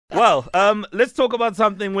Well, let's talk about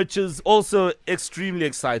something which is also extremely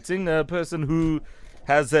exciting. A person who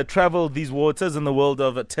has traveled these waters in the world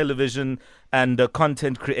of television and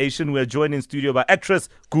content creation. We're joined in studio by actress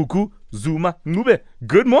Gugu Zuma-Ncube.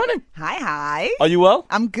 Good morning. Hi. Are you well?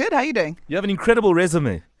 I'm good. How are you doing? You have an incredible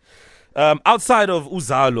resume. Outside of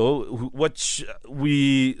uZalo, which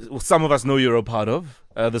some of us know you're a part of,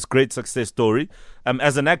 this great success story.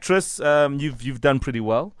 As an actress, you've done pretty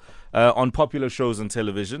well on popular shows on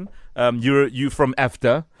television. You from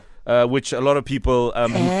AFTA, which a lot of people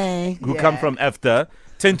who come from AFTA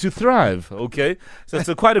tend to thrive. Okay, so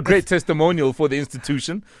it's quite a great testimonial for the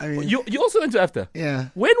institution. I mean, you also went to AFTA. Yeah.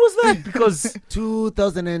 When was that? Because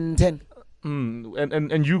 2010.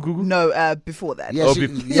 And you, Gugu? No, before that. Yeah, we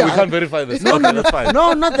can't verify this. No, okay, that's fine.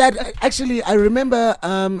 No, not that. Actually, I remember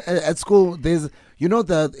at school there's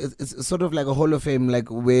it's sort of like a Hall of Fame, like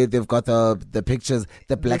where they've got the pictures,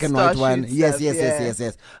 the black and white one. Yes.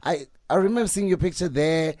 I remember seeing your picture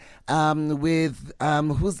there with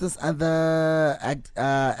who's this other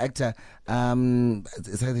actor?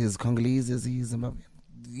 Is that his Congolese? Is he Zimbabwean?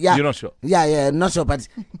 Yeah. You're not sure? Yeah, not sure, but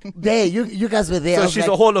there, you guys were there. So she's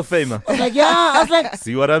a Hall of Famer. I was like, yeah, I was like,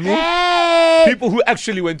 see what I mean? Hey! People who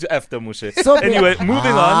actually went to AFTA, Mushe. So anyway,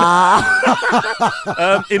 moving on.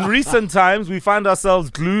 In recent times, we find ourselves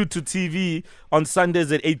glued to TV on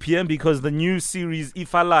Sundays at 8 p.m. because the new series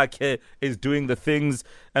Ifalakhe is doing the things.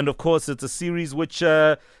 And of course, it's a series which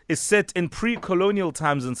is set in pre-colonial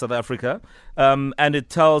times in South Africa. And it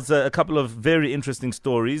tells a couple of very interesting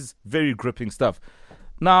stories, very gripping stuff.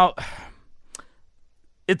 Now,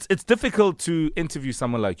 it's difficult to interview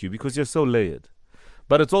someone like you because you're so layered.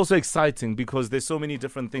 But it's also exciting because there's so many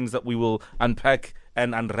different things that we will unpack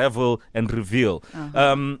and unravel and reveal.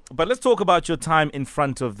 But let's talk about your time in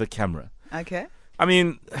front of the camera. Okay. I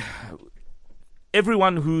mean,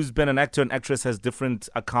 everyone who's been an actor and actress has different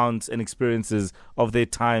accounts and experiences of their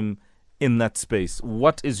time in that space.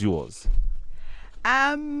 What is yours?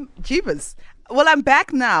 Jeebus. Well, I'm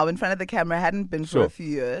back now in front of the camera. I hadn't been for a few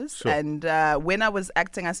years. Sure. And when I was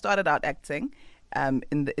acting, I started out acting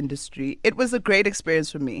in the industry. It was a great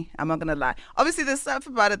experience for me. I'm not going to lie. Obviously, there's stuff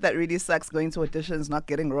about it that really sucks, going to auditions, not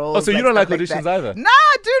getting roles. Oh, so you don't like auditions either? Nah,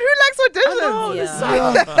 dude, who likes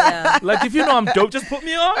auditions? Like, if you know I'm dope, just put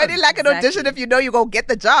me on. I didn't like an audition if you know you're going to get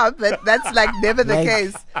the job, but that's like never the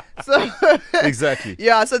case. So Exactly.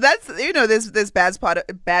 Yeah, so that's, there's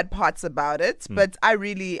bad parts about it, but I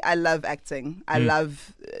love acting. I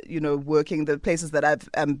love, working. The places that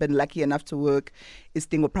I've been lucky enough to work is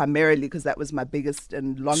Dingo primarily because that was my biggest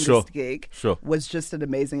and longest gig. Was just an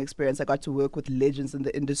amazing experience. I got to work with legends in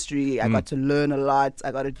the industry. I got to learn a lot.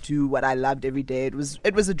 I got to do what I loved every day. It was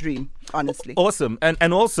a dream, honestly. Awesome.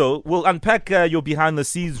 And also, we'll unpack your behind the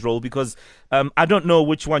scenes role because I don't know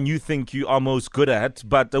which one you think you are most good at,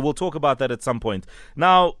 but we'll talk about that at some point.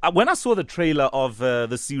 Now, when I saw the trailer of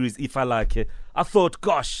the series Ifalakhe, I thought,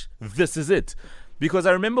 gosh, this is it. Because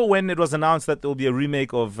I remember when it was announced that there will be a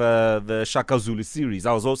remake of the Shaka Zulu series,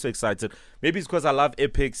 I was also excited. Maybe it's because I love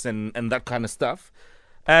epics and that kind of stuff.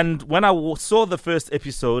 And when I saw the first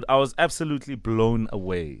episode, I was absolutely blown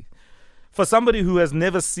away. For somebody who has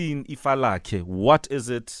never seen Ifalakhe, what is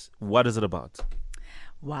it? What is it about?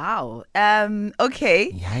 Wow.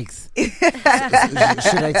 Okay. Yikes.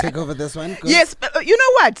 Should I take over this one? Yes, but you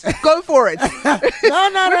know what? Go for it.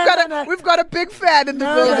 No. We've got a big fan in the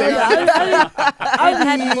building. I've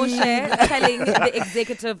had Moshe telling the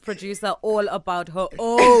executive producer all about her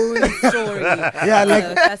own story. Yeah,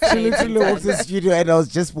 like she literally walked to the studio and I was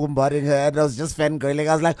just bombarding her and I was just fangirling.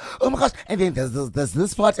 I was like, oh my gosh. And then there's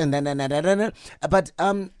this part and then. But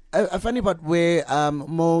a funny part where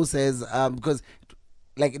Mo says, because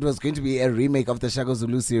like it was going to be a remake of the Shaka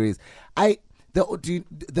Zulu series.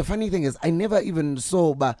 The funny thing is I never even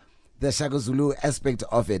saw the Shaka Zulu aspect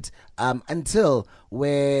of it until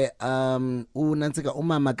where Unansika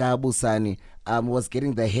Umama Kabusani was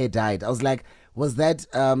getting the hair dyed. I was like, was that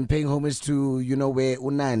paying homage to where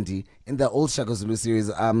Unandi in the old Shaka Zulu series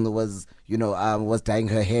was dyeing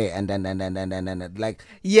her hair and like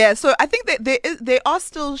so I think that there are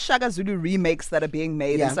still Shaka Zulu remakes that are being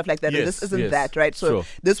made and stuff like that. Yes, and this isn't that, right? So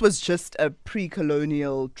this was just a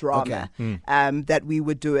pre-colonial drama that we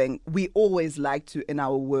were doing. We always like to in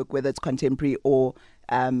our work, whether it's contemporary or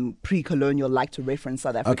pre-colonial like to reference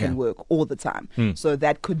South African work all the time. So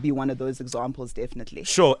that could be one of those examples, definitely.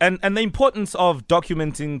 Sure. And the importance of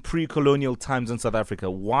documenting pre-colonial times in South Africa.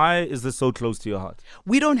 Why is this so close to your heart?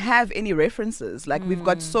 We don't have any references. Like we've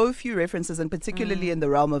got so few references, and particularly in the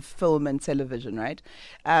realm of film and television, right?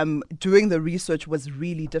 Doing the research was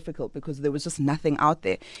really difficult because there was just nothing out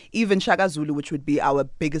there. Even Shaka Zulu, which would be our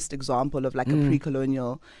biggest example of like a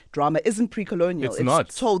pre-colonial drama, isn't pre-colonial. It's not.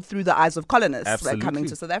 told through the eyes of colonists Absolutely. like, coming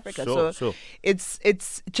to South Africa. Sure.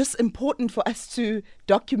 It's just important for us to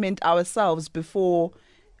document ourselves before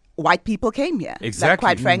white people came here. Exactly. Like,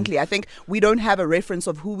 quite frankly, I think we don't have a reference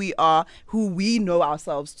of who we are, who we know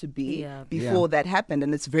ourselves to be before that happened.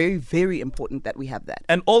 And it's very, very important that we have that.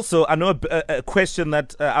 And also, I know a question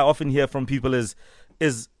that I often hear from people is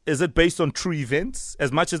it based on true events?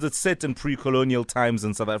 As much as it's set in pre-colonial times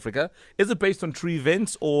in South Africa, is it based on true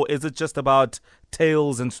events, or is it just about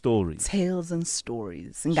tales and stories? Tales and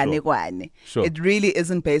stories. Sure. It really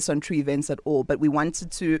isn't based on true events at all, but we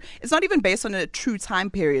wanted to, it's not even based on a true time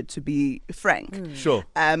period, to be frank. Sure.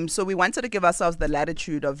 So we wanted to give ourselves the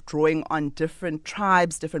latitude of drawing on different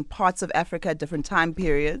tribes, different parts of Africa, different time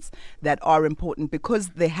periods that are important, because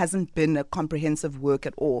there hasn't been a comprehensive work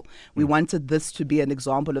at all. We wanted this to be an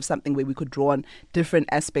example of something where we could draw on different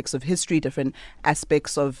aspects of history, different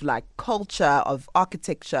aspects of like culture, of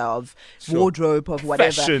architecture, of wardrobe, of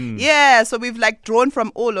whatever. Fashion. Yeah, so we've like drawn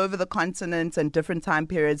from all over the continent and different time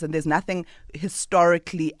periods, and there's nothing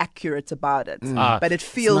historically accurate about it. But it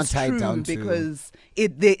feels tied true down to- because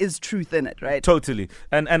there is truth in it, right? Totally.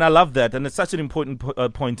 And I love that. And it's such an important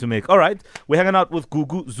point to make. All right. We're hanging out with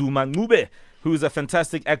Gugu Zuma-Ncube, who's a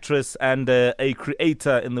fantastic actress and a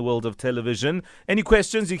creator in the world of television. Any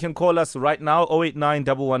questions, you can call us right now, 089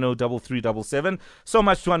 110 3377. So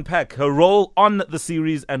much to unpack. Her role on the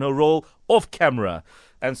series and her role off camera,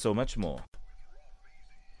 and so much more.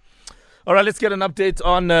 All right, let's get an update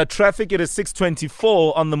on traffic. It is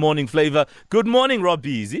 6:24 on the Morning Flavor. Good morning, Rob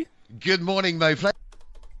Beasy. Good morning, Mo Fla.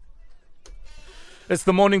 It's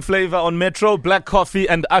the Morning Flavor on Metro, Black Coffee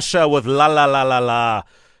and Usher with La La La La La.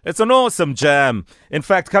 It's an awesome jam. In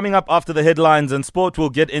fact, coming up after the headlines and sport, we'll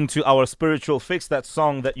get into our spiritual fix, that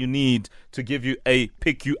song that you need to give you a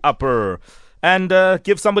pick-you-upper. And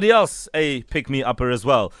give somebody else a pick-me-upper as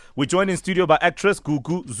well. We're joined in studio by actress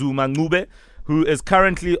Gugu Zuma-Ncube, who is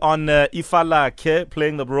currently on Ifalakhe,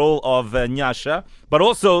 playing the role of Nyasha, but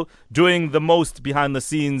also doing the most behind the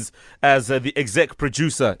scenes as the exec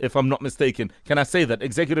producer, if I'm not mistaken. Can I say that?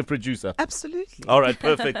 Executive producer. Absolutely. All right,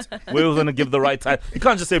 perfect. We're going to give the right title. You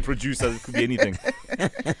can't just say producer. It could be anything.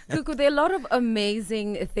 Gugu, there are a lot of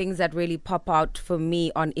amazing things that really pop out for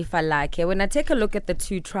me on Ifalakhe. When I take a look at the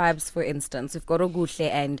two tribes, for instance, we've got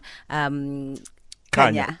Oguhle and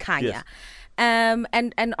Kanya. Kanya.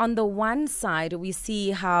 And on the one side, we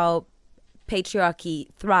see how patriarchy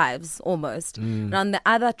thrives almost. And on the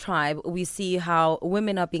other tribe, we see how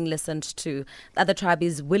women are being listened to. The other tribe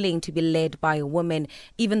is willing to be led by a woman.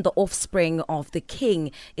 Even the offspring of the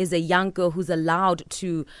king is a young girl who's allowed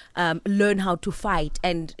to learn how to fight.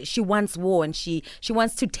 And she wants war, and she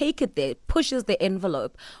wants to take it there, pushes the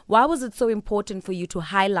envelope. Why was it so important for you to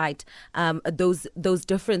highlight those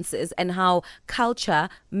differences, and how culture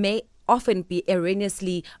may often be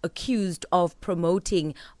erroneously accused of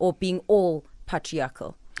promoting or being all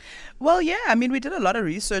patriarchal? Well, yeah, I mean, we did a lot of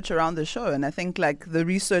research around the show, and I think like the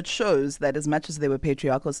research shows that as much as there were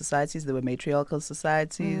patriarchal societies, there were matriarchal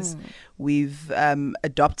societies. We've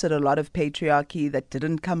adopted a lot of patriarchy that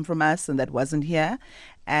didn't come from us and that wasn't here.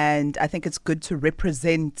 And I think it's good to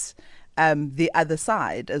represent the other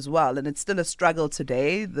side as well. And it's still a struggle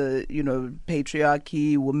today, the,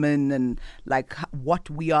 patriarchy, women, and like what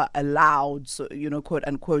we are allowed, so, quote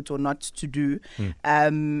unquote, or not to do.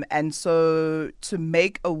 And so to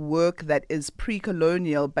make a work that is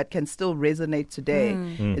pre-colonial but can still resonate today,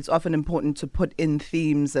 it's often important to put in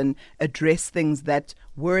themes and address things that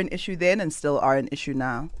were an issue then and still are an issue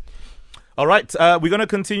now. All right, we're going to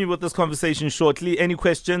continue with this conversation shortly. Any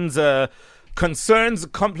questions, concerns,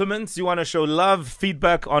 compliments, you want to show love,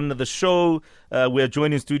 feedback on the show? We're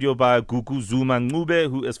joined in studio by Gugu Zuma-Ncube,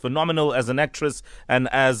 who is phenomenal as an actress and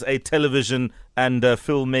as a television and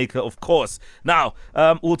filmmaker, of course. Now,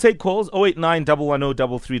 we'll take calls, 089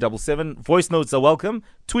 110 3377. Voice notes are welcome.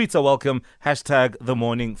 Tweets are welcome. Hashtag The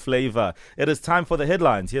Morning Flavor. It is time for the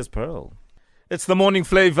headlines. Here's Pearl. It's The Morning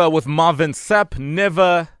Flavor with Marvin Sapp.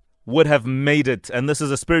 Never would have made it. And this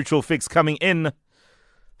is a spiritual fix coming in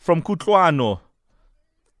from Kutlwano,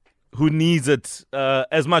 who needs it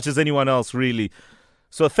as much as anyone else, really.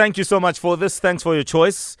 So thank you so much for this. Thanks for your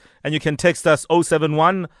choice. And you can text us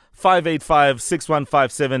 071 585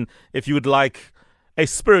 6157 if you would like a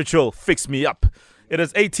spiritual fix-me-up. It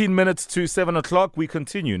is 18 minutes to 7 o'clock. We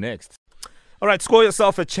continue next. All right, score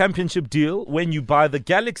yourself a championship deal when you buy the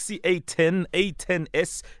Galaxy A10,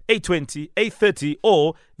 A10s, A20, A30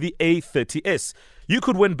 or the A30s. You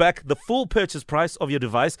could win back the full purchase price of your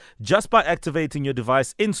device just by activating your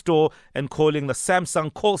device in-store and calling the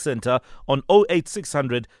Samsung call center on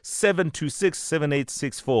 08600 726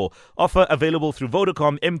 7864. Offer available through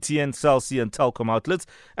Vodacom, MTN, Cell C and Telkom outlets,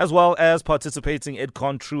 as well as participating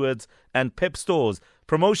Edcon, Truworths and Pep stores.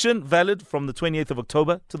 Promotion valid from the 28th of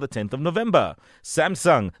October to the 10th of November.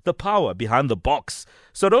 Samsung, the power behind the box.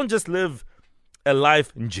 So don't just live a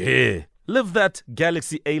life nje. Live that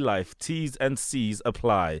Galaxy A life. T's and C's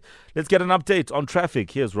apply. Let's get an update on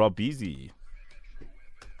traffic. Here's Rob Beasy.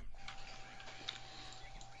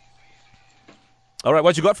 All right,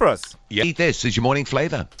 what you got for us? Yeah, this is your morning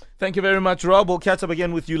flavor. Thank you very much, Rob. We'll catch up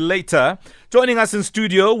again with you later. Joining us in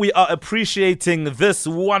studio, we are appreciating this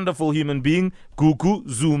wonderful human being, Gugu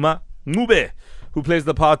Zuma-Ncube, who plays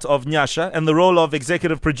the part of Nyasha and the role of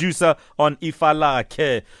executive producer on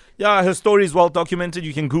Ifalakhe. Yeah, her story is well documented.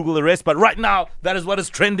 You can Google the rest. But right now, that is what is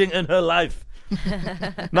trending in her life.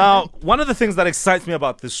 Now, one of the things that excites me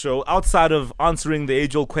about this show, outside of answering the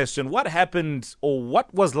age-old question, what happened or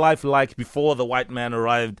what was life like before the white man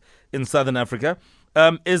arrived in Southern Africa,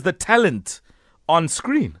 is the talent on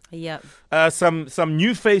screen. Yep. Some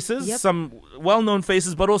new faces, Yep. some well-known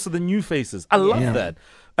faces, but also the new faces. I love that.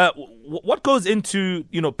 What goes into,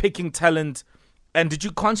 picking talent, and did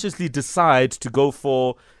you consciously decide to go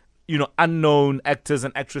for, unknown actors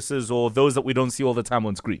and actresses or those that we don't see all the time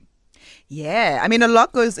on screen? Yeah, I mean, a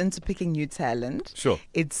lot goes into picking new talent. Sure.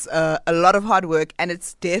 It's a lot of hard work, and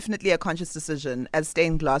it's definitely a conscious decision. As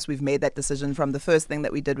Stained Glass, we've made that decision from the first thing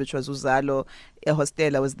that we did, which was uZalo.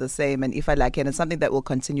 Hostela was the same, and Ifalakhe, and it's something that we'll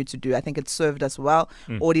continue to do. I think it served us well.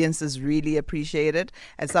 Audiences really appreciate it.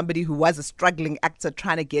 As somebody who was a struggling actor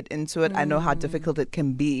trying to get into it, I know how difficult it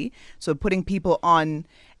can be. So putting people on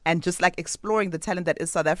and just like exploring the talent that is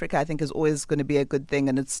South Africa, I think is always going to be a good thing,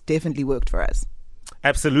 and it's definitely worked for us.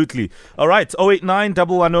 Absolutely. All right, 089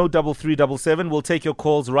 110 3377. We'll take your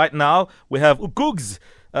calls right now. We have Gugs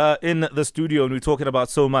in the studio, and we're talking about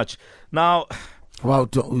so much. Now, Wow,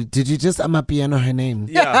 did you just piano her name?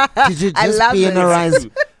 yeah, Did you I just love it. pianorize?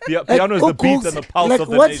 piano is the beat and the pulse of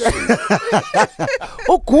the nation.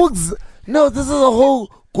 Oh, Googs. No, this is a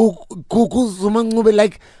whole Gugu Zuma-Ncube,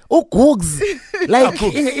 like, oh, Googs. Like,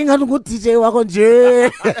 ingani ngu DJ wako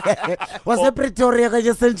nje. Was it Pretoria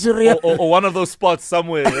kanye Century? Or one of those spots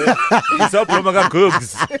somewhere. It's up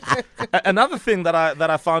Gugs. Another thing that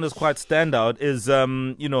I found is quite standout is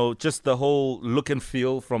just the whole look and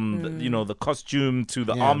feel from the costume to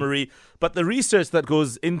the armory, but the research that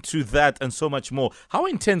goes into that and so much more. How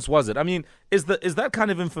intense was it? I mean, is that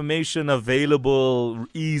kind of information available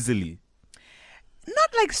easily? Not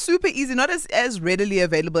like super easy, not as readily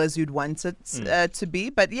available as you'd want it to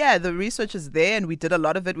be. But yeah, the research is there, and we did a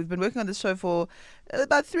lot of it. We've been working on this show for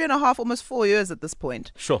about 3.5, almost 4 years at this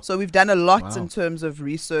point. Sure. So we've done a lot in terms of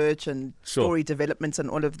research and story development and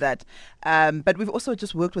all of that. But we've also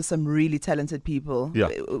just worked with some really talented people. Yeah.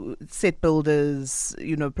 Set builders,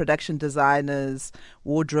 production designers,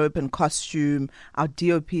 wardrobe and costume. Our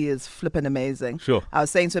DOP is flipping amazing. Sure. I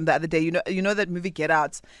was saying to him the other day, you know that movie Get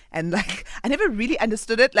Out, and like I never really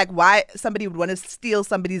understood it, like why somebody would want to steal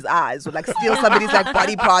somebody's eyes or like steal somebody's like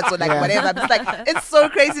body parts or like whatever. I'm just like, it's so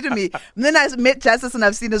crazy to me. And then I met Justice and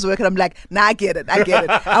I've seen his work and I'm like, nah, I get it. I could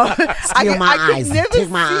never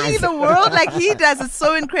see the world like he does. It's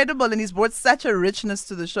so incredible, and he's brought such a richness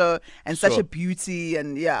to the show and such a beauty,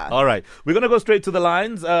 and yeah. All right, we're gonna go straight to the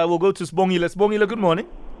lines. We'll go to Sbongile. Sbongile, good morning.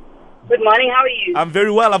 Good morning, how are you? I'm very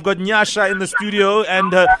well. I've got Nyasha in the studio,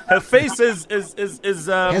 and her face is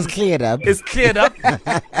cleared up. Is cleared up.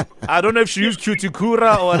 I don't know if she used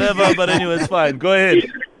cuticura or whatever, but anyway, it's fine. Go ahead.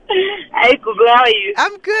 Hi, Gugu, how are you?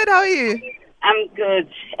 I'm good. How are you? I'm good.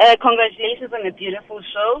 Congratulations on a beautiful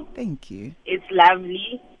show. Thank you. It's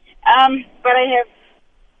lovely. But I have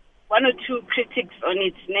one or two critics on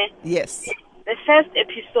it, ne? Yes. The first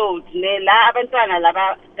episode, ne, la abantwana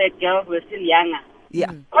laba, the girls were still younger.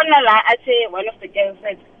 Yeah. Kona la, I say one of the girls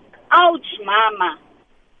said, "Ouch, mama."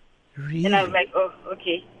 Really? And I was like, "Oh,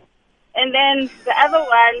 okay." And then the other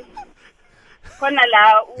one, kona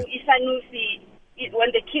la, Isanusi,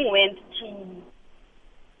 when the king went to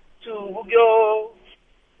go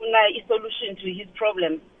a solution to his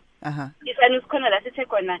problem. Isanusi kona la sithe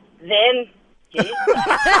kona, then. Okay.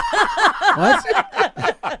 What?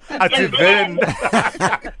 Until then.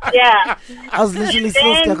 Yeah. I was literally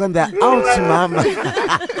so stuck on that. Ouch, mama.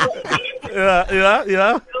 Yeah.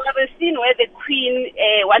 There was a scene where the queen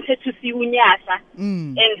wanted to see Unyasa,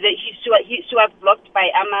 and she was blocked by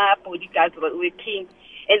Ama bodyguards with king.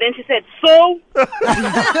 And then she said, so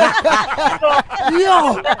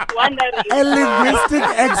Yo, just wondering. a linguistic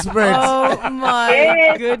expert. Oh my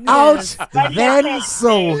Yes. goodness. Ouch, then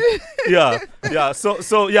so. Yeah.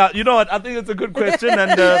 So yeah, you know what? I think it's a good question,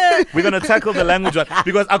 and we're gonna tackle the language one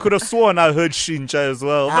because I could have sworn I heard Shincha as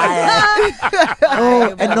well.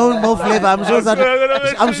 Oh, and no flavor.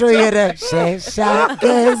 I'm sure you hear that.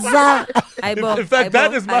 In fact,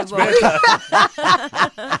 that is much better.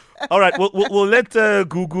 All right, we'll let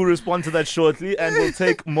Gugu respond to that shortly, and we'll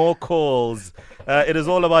take more calls. It is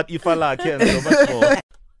all about Ifalakhe and so much more.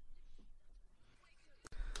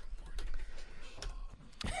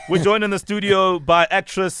 We're joined in the studio by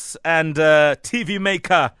actress and TV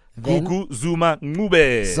maker Gugu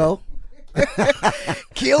Zuma-Ncube. So?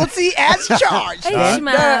 Guilty as charged. Hey,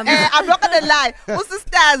 ma'am. I'm not gonna lie.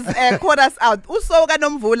 Sisters called us out. Usoga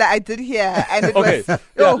nomvula, I did hear, and it Okay, was.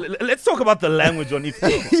 let's talk about the language on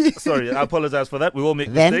Ifalakhe. Sorry, I apologize for that. We all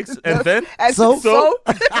make Then? mistakes. And then? So?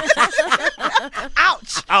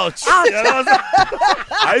 Ouch. Ouch.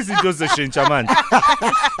 I see just a shincha, man.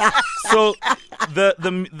 So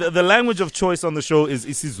the language of choice on the show is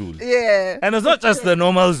isiZulu. Yeah. And it's not just the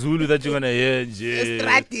normal Zulu that you're gonna hear.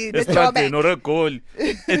 Estrati, the Estrati, throwback. Norekol.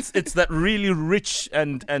 It's that really rich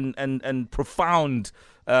and profound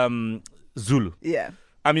Zulu. Yeah.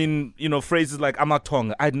 I mean, you know, phrases like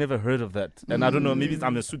Amatonga. I'd never heard of that. And I don't know, maybe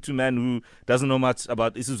I'm a Sotho man who doesn't know much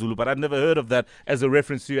about isiZulu, but I'd never heard of that as a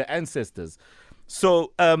reference to your ancestors.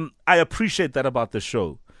 So I appreciate that about the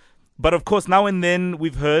show. But of course, now and then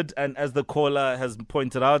we've heard, and as the caller has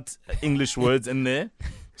pointed out, English words in there.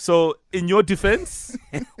 So, in your defense,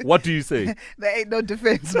 what do you say? There ain't no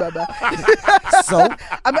defense, Baba. So?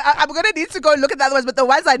 I'm gonna need to go and look at the other ones, but the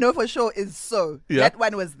ones I know for sure is so. Yeah. That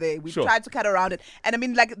one was there. We Sure. tried to cut around it, and I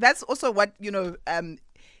mean, like that's also what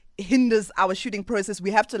hinders our shooting process.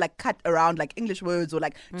 We have to like cut around like English words or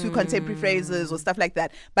like two contemporary phrases or stuff like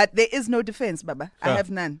that. But there is no defense, Baba. I have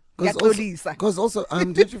none. Because also,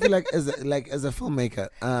 don't you feel like as a filmmaker,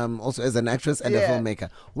 also as an actress and a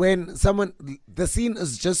filmmaker, when someone, the scene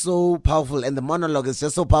is just so powerful and the monologue is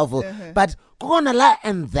just so powerful, but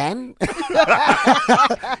and then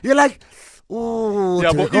you're like, ooh,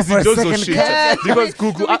 Yeah, do we but go is for it a just second those shit? cut? Because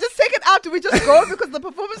do Gugu, we just take it out? Do we just go because the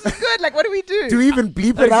performance is good? Like, what do we do? Do we even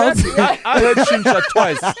bleep it out? I heard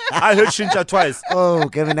Shincha twice. Oh,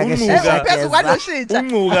 Kevin, I Umuga. guess That's one of shit.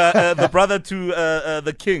 Unguga, the brother to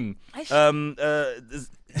the king,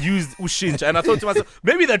 used Ushincha, and I thought to myself,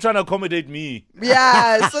 maybe they're trying to accommodate me.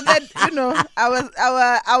 Yeah, so that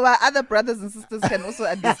our other brothers and sisters can also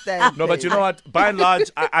understand. No, but you know what? By and large,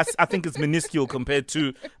 I think it's minuscule compared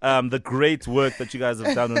to the great work that you guys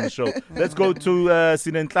have done on the show. Let's go to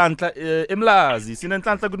Sinentlantla Imlazi.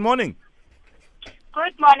 Sinentlantla, good morning.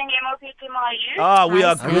 Good morning, MOP team. How are you? We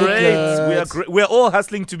are great. We are great. We are all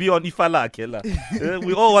hustling to be on Ifalakhe.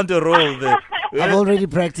 We all want to roll there. I've already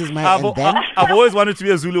practiced my and then. I've always wanted to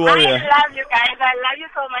be a Zulu warrior. I love you guys. I love you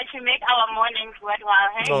so much. You make our mornings worthwhile.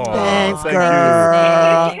 Hey? Oh, Thanks, thank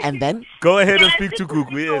girl. you. And then? Go ahead and Can I speak to speak to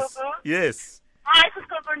Gugu. Yes. Gugu? Yes. Hi,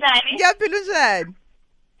 Sister Kundani. Yeah, Pilunjan.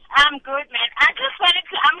 I'm good, man. I just wanted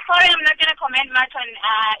to. I'm sorry, I'm not gonna comment much on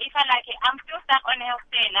Ifalakhe. I'm still stuck on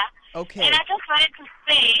Healthcare. Okay. And I just wanted to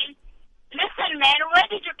say, listen, man, where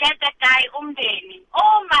did you get that guy, Umdeni?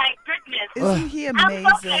 Oh my goodness! Isn't he I'm so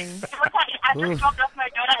amazing? glad. I just dropped off my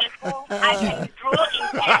daughter at school. I can draw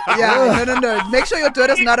in text. Yeah, no. Make sure your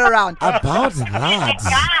daughter's not around. About The that.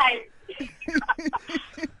 guy.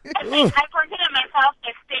 I consider myself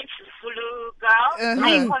a stage Zulu girl.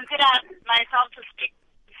 I consider myself to speak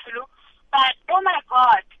Zulu. But, oh my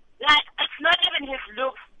God, like, it's not even his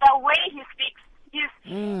looks. The way he speaks,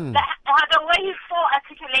 the way he's so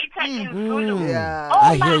articulated in Zulu. Yeah. Oh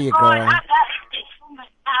I my hear you, God, girl.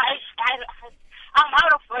 I'm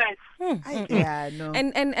out of words. Yeah, no.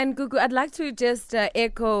 And Gugu, I'd like to just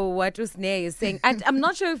echo what Usne is saying. I'm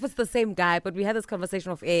not sure if it's the same guy, but we had this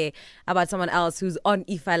conversation off air about someone else who's on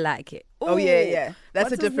Ifalakhe. Oh, yeah.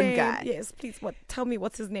 That's What's a his different name? guy. Yes, please. Tell me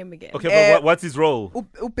what's his name again? Okay, but what's his role?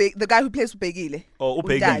 The guy who plays Upegile. Oh,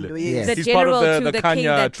 Undalo, Upegile. yes. The He's part of general the to the king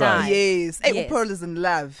Kanya that tribe. died. Yes. Hey, Yes. Pearl is in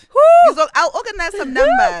love. I'll organize some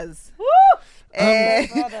numbers. But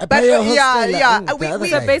Apayo yeah. Hostela, the other We,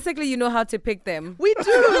 So guy. basically, you know how to pick them. we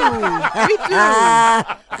do.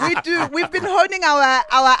 We've been honing our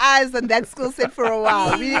eyes on that skill set for a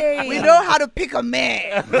while. We know how to pick a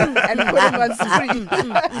man and put him on screen.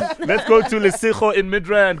 Let's go to Lesego in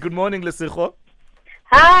Midrand. Good morning, Lesego.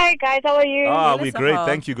 Hi guys, how are you? We're great.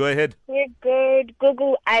 Thank you. Go ahead. We're good.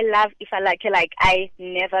 Gugu, I love Ifalakhe. Like I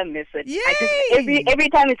never miss it. Every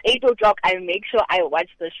time it's 8 o'clock, I make sure I watch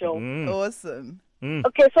the show. Awesome.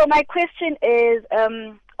 Okay, so my question is,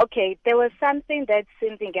 okay, there was something that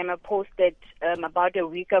Cynthia Gamma posted about a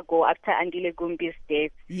week ago after Andile Gumbi's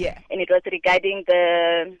death. Yeah. And it was regarding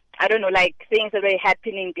the, I don't know, like things that were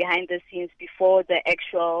happening behind the scenes before the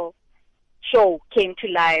actual show came to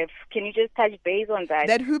life. Can you just touch base on that?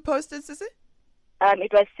 That who posted, Sissy?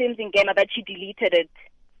 It was Cynthia Gamma, but she deleted it.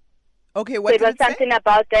 Okay, what so did it was something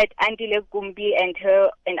about that Andile Gumbi and her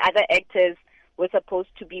and other actors were supposed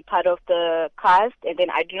to be part of the cast, and then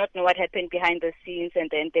I do not know what happened behind the scenes, and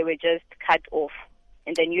then they were just cut off,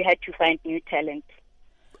 and then you had to find new talent.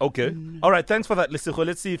 Okay. All right. Thanks for that, Lesego.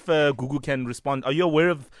 Let's see if Gugu can respond. Are you aware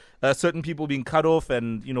of certain people being cut off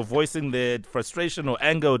and, voicing their frustration or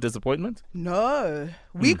anger or disappointment? No.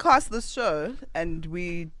 We cast this show and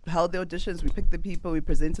we held the auditions. We picked the people. We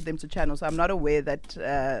presented them to channel. So I'm not aware that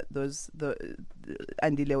the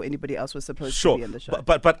Andile or anybody else was supposed to be in the show.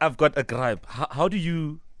 But I've got a gripe. How do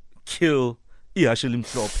you kill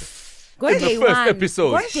uZalo Go in the first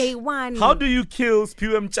episode? Go day one. How do you kill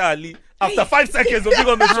Spewem Charlie after 5 seconds of being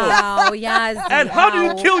on the show? Oh, yes. And how do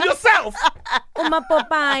you kill yourself? Uma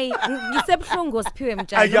Popeye. Yisebuhlungu siphiwe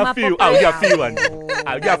mjani. Hey,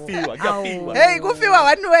 go feel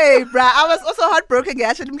one way, bruh. I was also heartbroken. I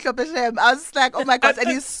was just like, oh my God, and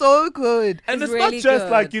he's so good. And it's really not just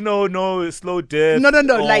good. like, no slow death. No,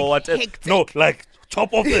 or like whatever. hectic. No, like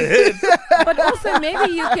chop off the head. But also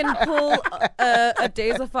maybe you can pull a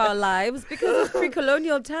Days of Our Lives because it's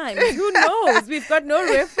pre-colonial times. Who knows? We've got no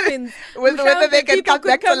reference. Whether they can come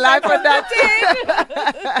back to life or not.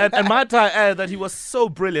 and might I add that he was so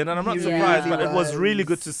brilliant, and I'm not surprised, but it was was. really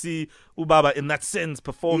good to see uBaba in that sense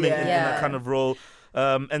performing in that kind of role.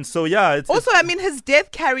 And so it's Also, I mean, his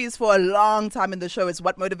death carries for a long time in the show. It's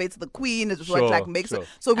what motivates the queen. It's what like makes it.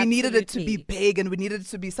 So we needed it to be big, and we needed it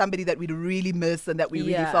to be somebody that we'd really miss and that we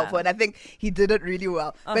really felt for. And I think he did it really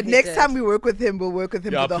well. But next time we work with him, we'll work with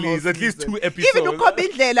him for the whole season. at least 2 episodes. Even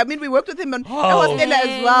Ukobindlela. I mean, we worked with him on Hostela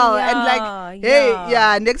as well. And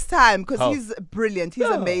like, next time, because he's brilliant. He's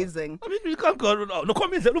amazing. I mean, you can't go. No,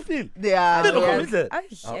 feel.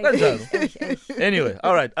 Anyway,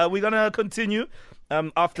 all right. We're gonna continue.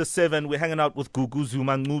 After 7, we're hanging out with Gugu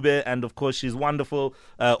Zuma-Ncube, and of course she's wonderful.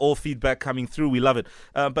 All feedback coming through, we love it.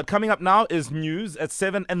 But coming up now is news at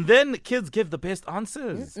 7, and then kids give the best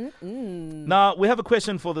answers. Now we have a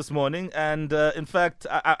question for this morning, and in fact,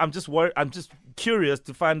 I'm just worried. I'm just curious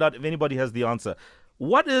to find out if anybody has the answer.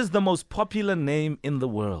 What is the most popular name in the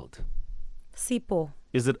world? Sipho.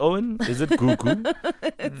 Is it Owen? Is it Gugu?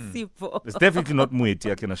 It's Sipho. It's definitely not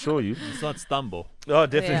Mueti, I can assure you. It's not Stumble. Oh,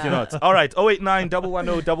 definitely not. All right, 089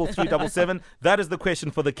 110 3377. That is the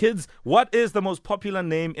question for the kids. What is the most popular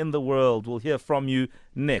name in the world? We'll hear from you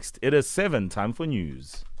next. It is 7, time for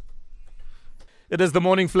news. It is the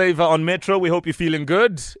morning flavor on Metro. We hope you're feeling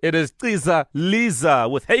good. It is Lisa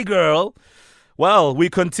with Hey Girl. Well, we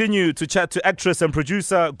continue to chat to actress and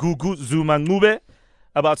producer Gugu Zuma-Ncube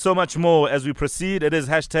about so much more as we proceed. It is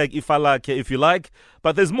hashtag Ifalakhe if you like,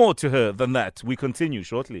 but there's more to her than that. We continue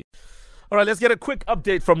shortly. All right, let's get a quick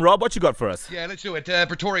update from Rob. What you got for us? Yeah, let's do it.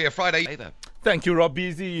 Pretoria, Friday. Thank you, Rob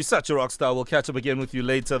Beasy. You're such a rock star. We'll catch up again with you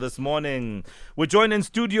later this morning. We're joined in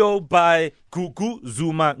studio by Gugu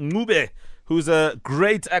Zuma-Ncube, who's a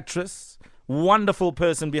great actress, wonderful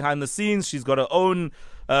person behind the scenes. She's got her own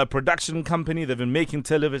production company. They've been making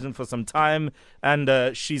television for some time,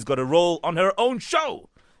 and she's got a role on her own show,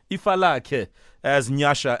 Ifalakhe, as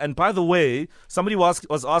Nyasha. And by the way, somebody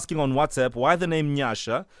was asking on WhatsApp why the name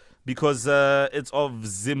Nyasha, because it's of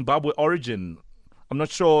Zimbabwe origin. I'm not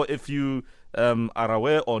sure if you are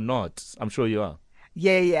aware or not. I'm sure you are.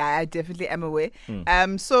 Yeah, I definitely am aware.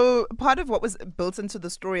 So part of what was built into the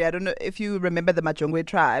story, I don't know if you remember the Majongwe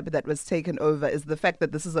tribe that was taken over, is the fact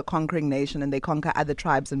that this is a conquering nation and they conquer other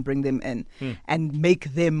tribes and bring them in and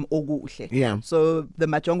make them Oguhle. Yeah. So the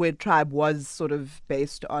Majongwe tribe was sort of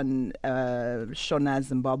based on Shona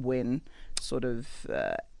Zimbabwean sort of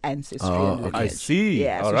ancestry. And lineage. I see.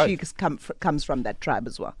 Yeah, All so right. she comes from that tribe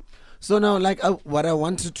as well. So now, like, what I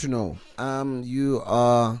wanted to know, you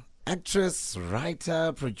are actress,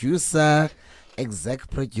 writer, producer, exec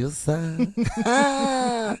producer.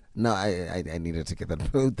 No, I needed to get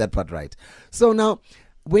that part right. So now,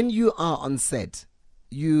 when you are on set,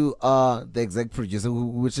 you are the exec producer,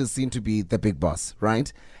 which is seen to be the big boss,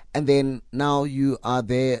 right? And then now you are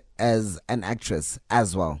there as an actress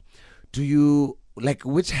as well. Do you like,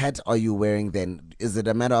 which hat are you wearing then? Is it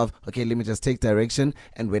a matter of, okay, let me just take direction,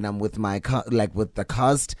 and when I'm with my with the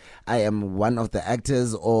cast, I am one of the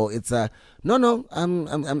actors, or it's a no,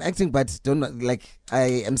 I'm acting, but don't, like, I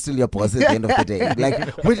am still your boss at the end of the day.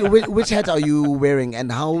 Like, which hat are you wearing,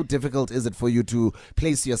 and how difficult is it for you to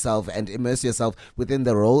place yourself and immerse yourself within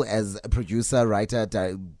the role as a producer, writer,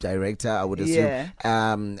 director, I would assume,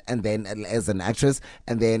 and then as an actress,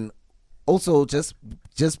 and then also just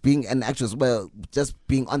being an actress, well, just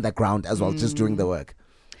being on the ground as well, just doing the work.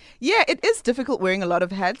 Yeah, it is difficult wearing a lot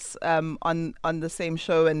of hats on the same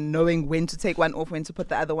show and knowing when to take one off, when to put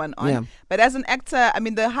the other one on. Yeah. But as an actor, I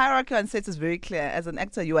mean, the hierarchy on set is very clear. As an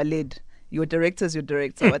actor, you are led. Your director's your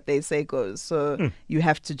director. What they say goes. So you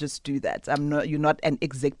have to just do that. You're not an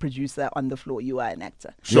exec producer on the floor. You are an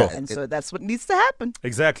actor. Sure. And so that's what needs to happen.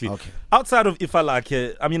 Exactly. Okay. Outside of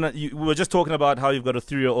Ifalakhe, I mean, we were just talking about how you've got a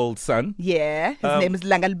 3-year-old son. Yeah. His name is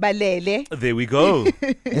Langal Balele. There we go.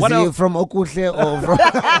 Is What he else? from Okuhle or from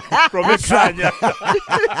From Ekhanya.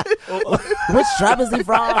 which tribe is he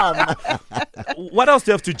from? What else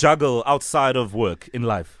do you have to juggle outside of work in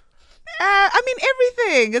life? I mean,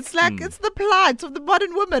 everything. It's like, it's the plight of the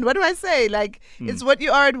modern woman. What do I say? Like, it's what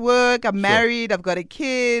you are at work. I'm married. I've got a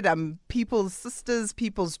kid. I'm people's sisters,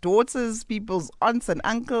 people's daughters, people's aunts and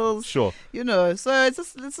uncles. Sure. You know, so it's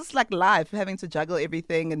just like life, having to juggle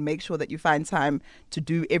everything and make sure that you find time to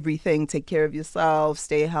do everything, take care of yourself,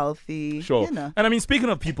 stay healthy. Sure. You know. And I mean, speaking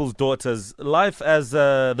of people's daughters, life as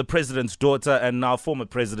the president's daughter and now former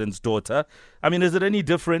president's daughter, I mean, is it any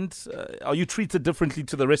different? Are you treated differently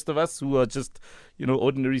to the rest of us who are just, you know,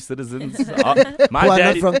 ordinary citizens?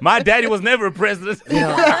 My daddy was never a president. You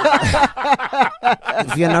know,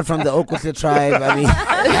 if you're not from the Okuhle tribe, I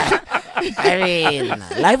mean,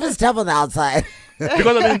 life is tough on the outside.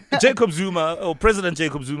 Because, I mean, Jacob Zuma, or President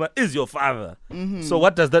Jacob Zuma, is your father. So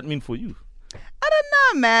what does that mean for you? I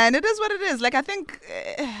don't know, man. It is what it is. Like, I think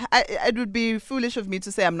it would be foolish of me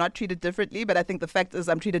to say I'm not treated differently, but I think the fact is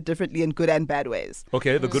I'm treated differently in good and bad ways.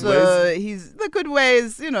 Okay, the good so ways. He's the good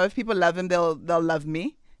ways. You know, if people love him, they'll love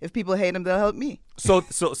me. If people hate him, they'll help me. So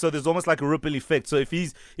there's almost like a ripple effect. So if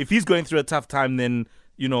he's going through a tough time, then,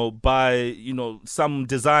 you know, by, you know, some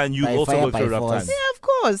design, you By also fire, go by through a rough force. time. Yeah, of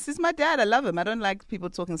course. He's my dad. I love him. I don't like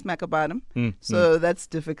people talking smack about him. So that's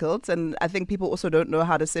difficult. And I think people also don't know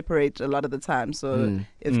how to separate a lot of the time. So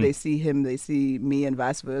if they see him, they see me, and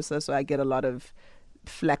vice versa. So I get a lot of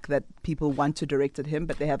flack that people want to direct at him,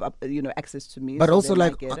 but they have access to me. But so also, they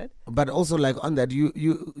like, might get it. but also, like, on that,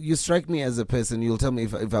 you strike me as a person. You'll tell me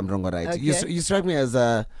if I'm wrong or right. Okay. You strike me as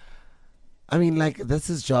a. I mean, like, that's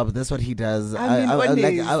his job. That's what he does.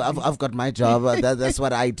 I've got my job. That's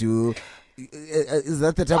what I do. Is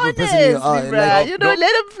that the type of person you are? Honestly, bruh, you know,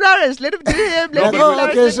 let him flourish. Let him do him. Let him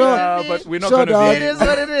okay, flourish. sure. But we're not Sure, going It to is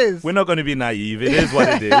what it is. we're not going to be naive. It is what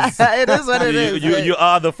it is. It is what it is. You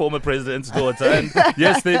are the former president's daughter, and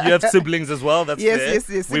yes, you have siblings as well. That's Yes, fair.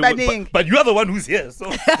 yes, yes. But you are the one who's here, so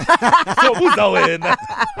who's our winner?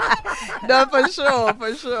 No,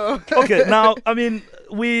 for sure. Okay, now, I mean,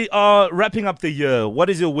 we are wrapping up the year. What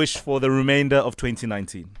is your wish for the remainder of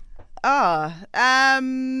 2019?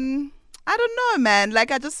 I don't know, man.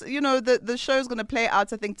 Like, I just, you know, the show's going to play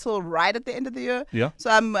out, I think, till right at the end of the year. Yeah.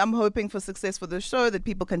 So I'm hoping for success for the show, that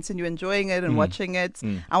people continue enjoying it and watching it.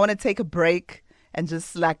 I want to take a break and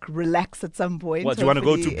just, like, relax at some point. What, do you want to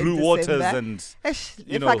go to hopefully in blue waters December. and,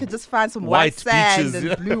 If I could just find some white sand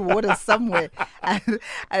and blue waters somewhere, I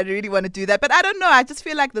really want to do that. But I don't know. I just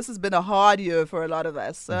feel like this has been a hard year for a lot of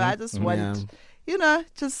us. So I just want, you know,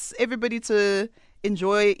 just everybody to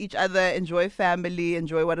enjoy each other, enjoy family,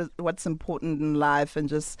 enjoy what's important in life, and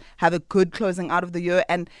just have a good closing out of the year.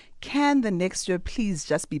 And can the next year please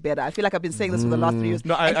just be better? I feel like I've been saying this for the last 3 years.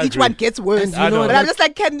 No, and I each agree. one gets worse. And you know but I'm just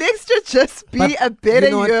like, can next year just be But a better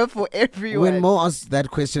you know what? year for everyone? When Mo asked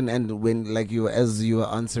that question, and when, like, as you were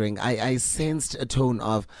answering, I sensed a tone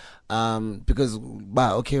of because,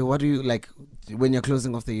 wow, okay, what do you, like, when you're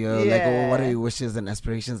closing off the year, like, oh, what are your wishes and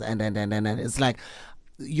aspirations, and it's like,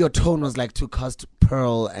 your tone was like to cast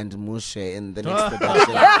Pearl and Mushe in the next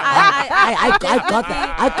production. I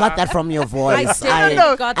got that from your voice.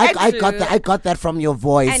 I got that from your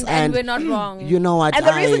voice, and we're not wrong. You know what? and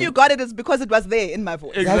the reason you got it is because it was there in my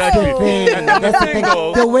voice. That's the thing. That's the thing.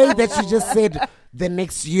 The way that you just said the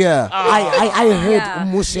next year, I heard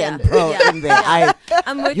Mushe and Pearl in there.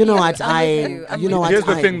 I'm with You know you. what? I'm with you. I'm you know with what? Here's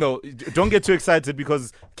the thing, though. Don't get too excited,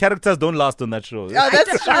 because characters don't last on that show. Oh,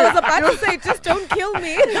 that's true. I was about to say, just don't kill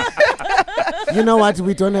me. You know what?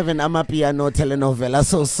 We don't have an Amapiano telenovela,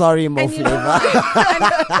 so sorry, Mo And you know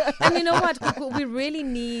Flavor. And you know what? We really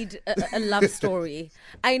need a love story.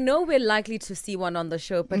 I know we're likely to see one on the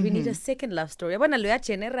show, but we need a second love story. Yabona loya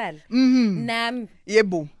general. Nam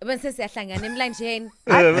Yebo. bese siyahlangana emlanjeni.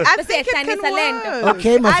 I Bese think it can siyahlanganisa lento. work.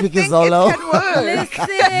 Okay, I Mafiki think Zolo. it can work. Listen.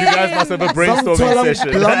 You guys must have a brainstorming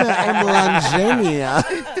session.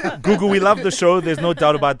 Gugu, we love the show. There's no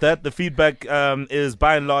doubt about that. The feedback is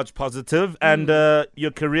by and large positive, and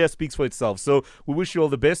your career speaks for itself. So we wish you all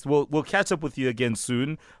the best. We'll catch up with you again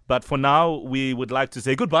soon. But for now, we would like to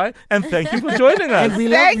say goodbye and thank you for joining us. And we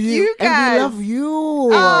Thank love you. you, And guys. we love you.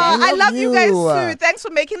 I love you guys too. Thanks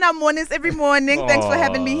for making our mornings every morning. Thanks for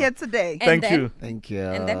having me here today. And Thank then- you. Thank you.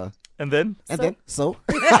 And then? And then? And then, so?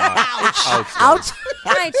 Ouch. Ouch.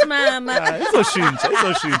 Right, mama.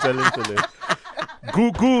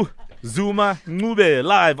 Gugu Zuma-Ncube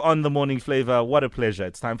live on The Morning Flavor. What a pleasure.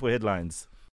 It's time for headlines.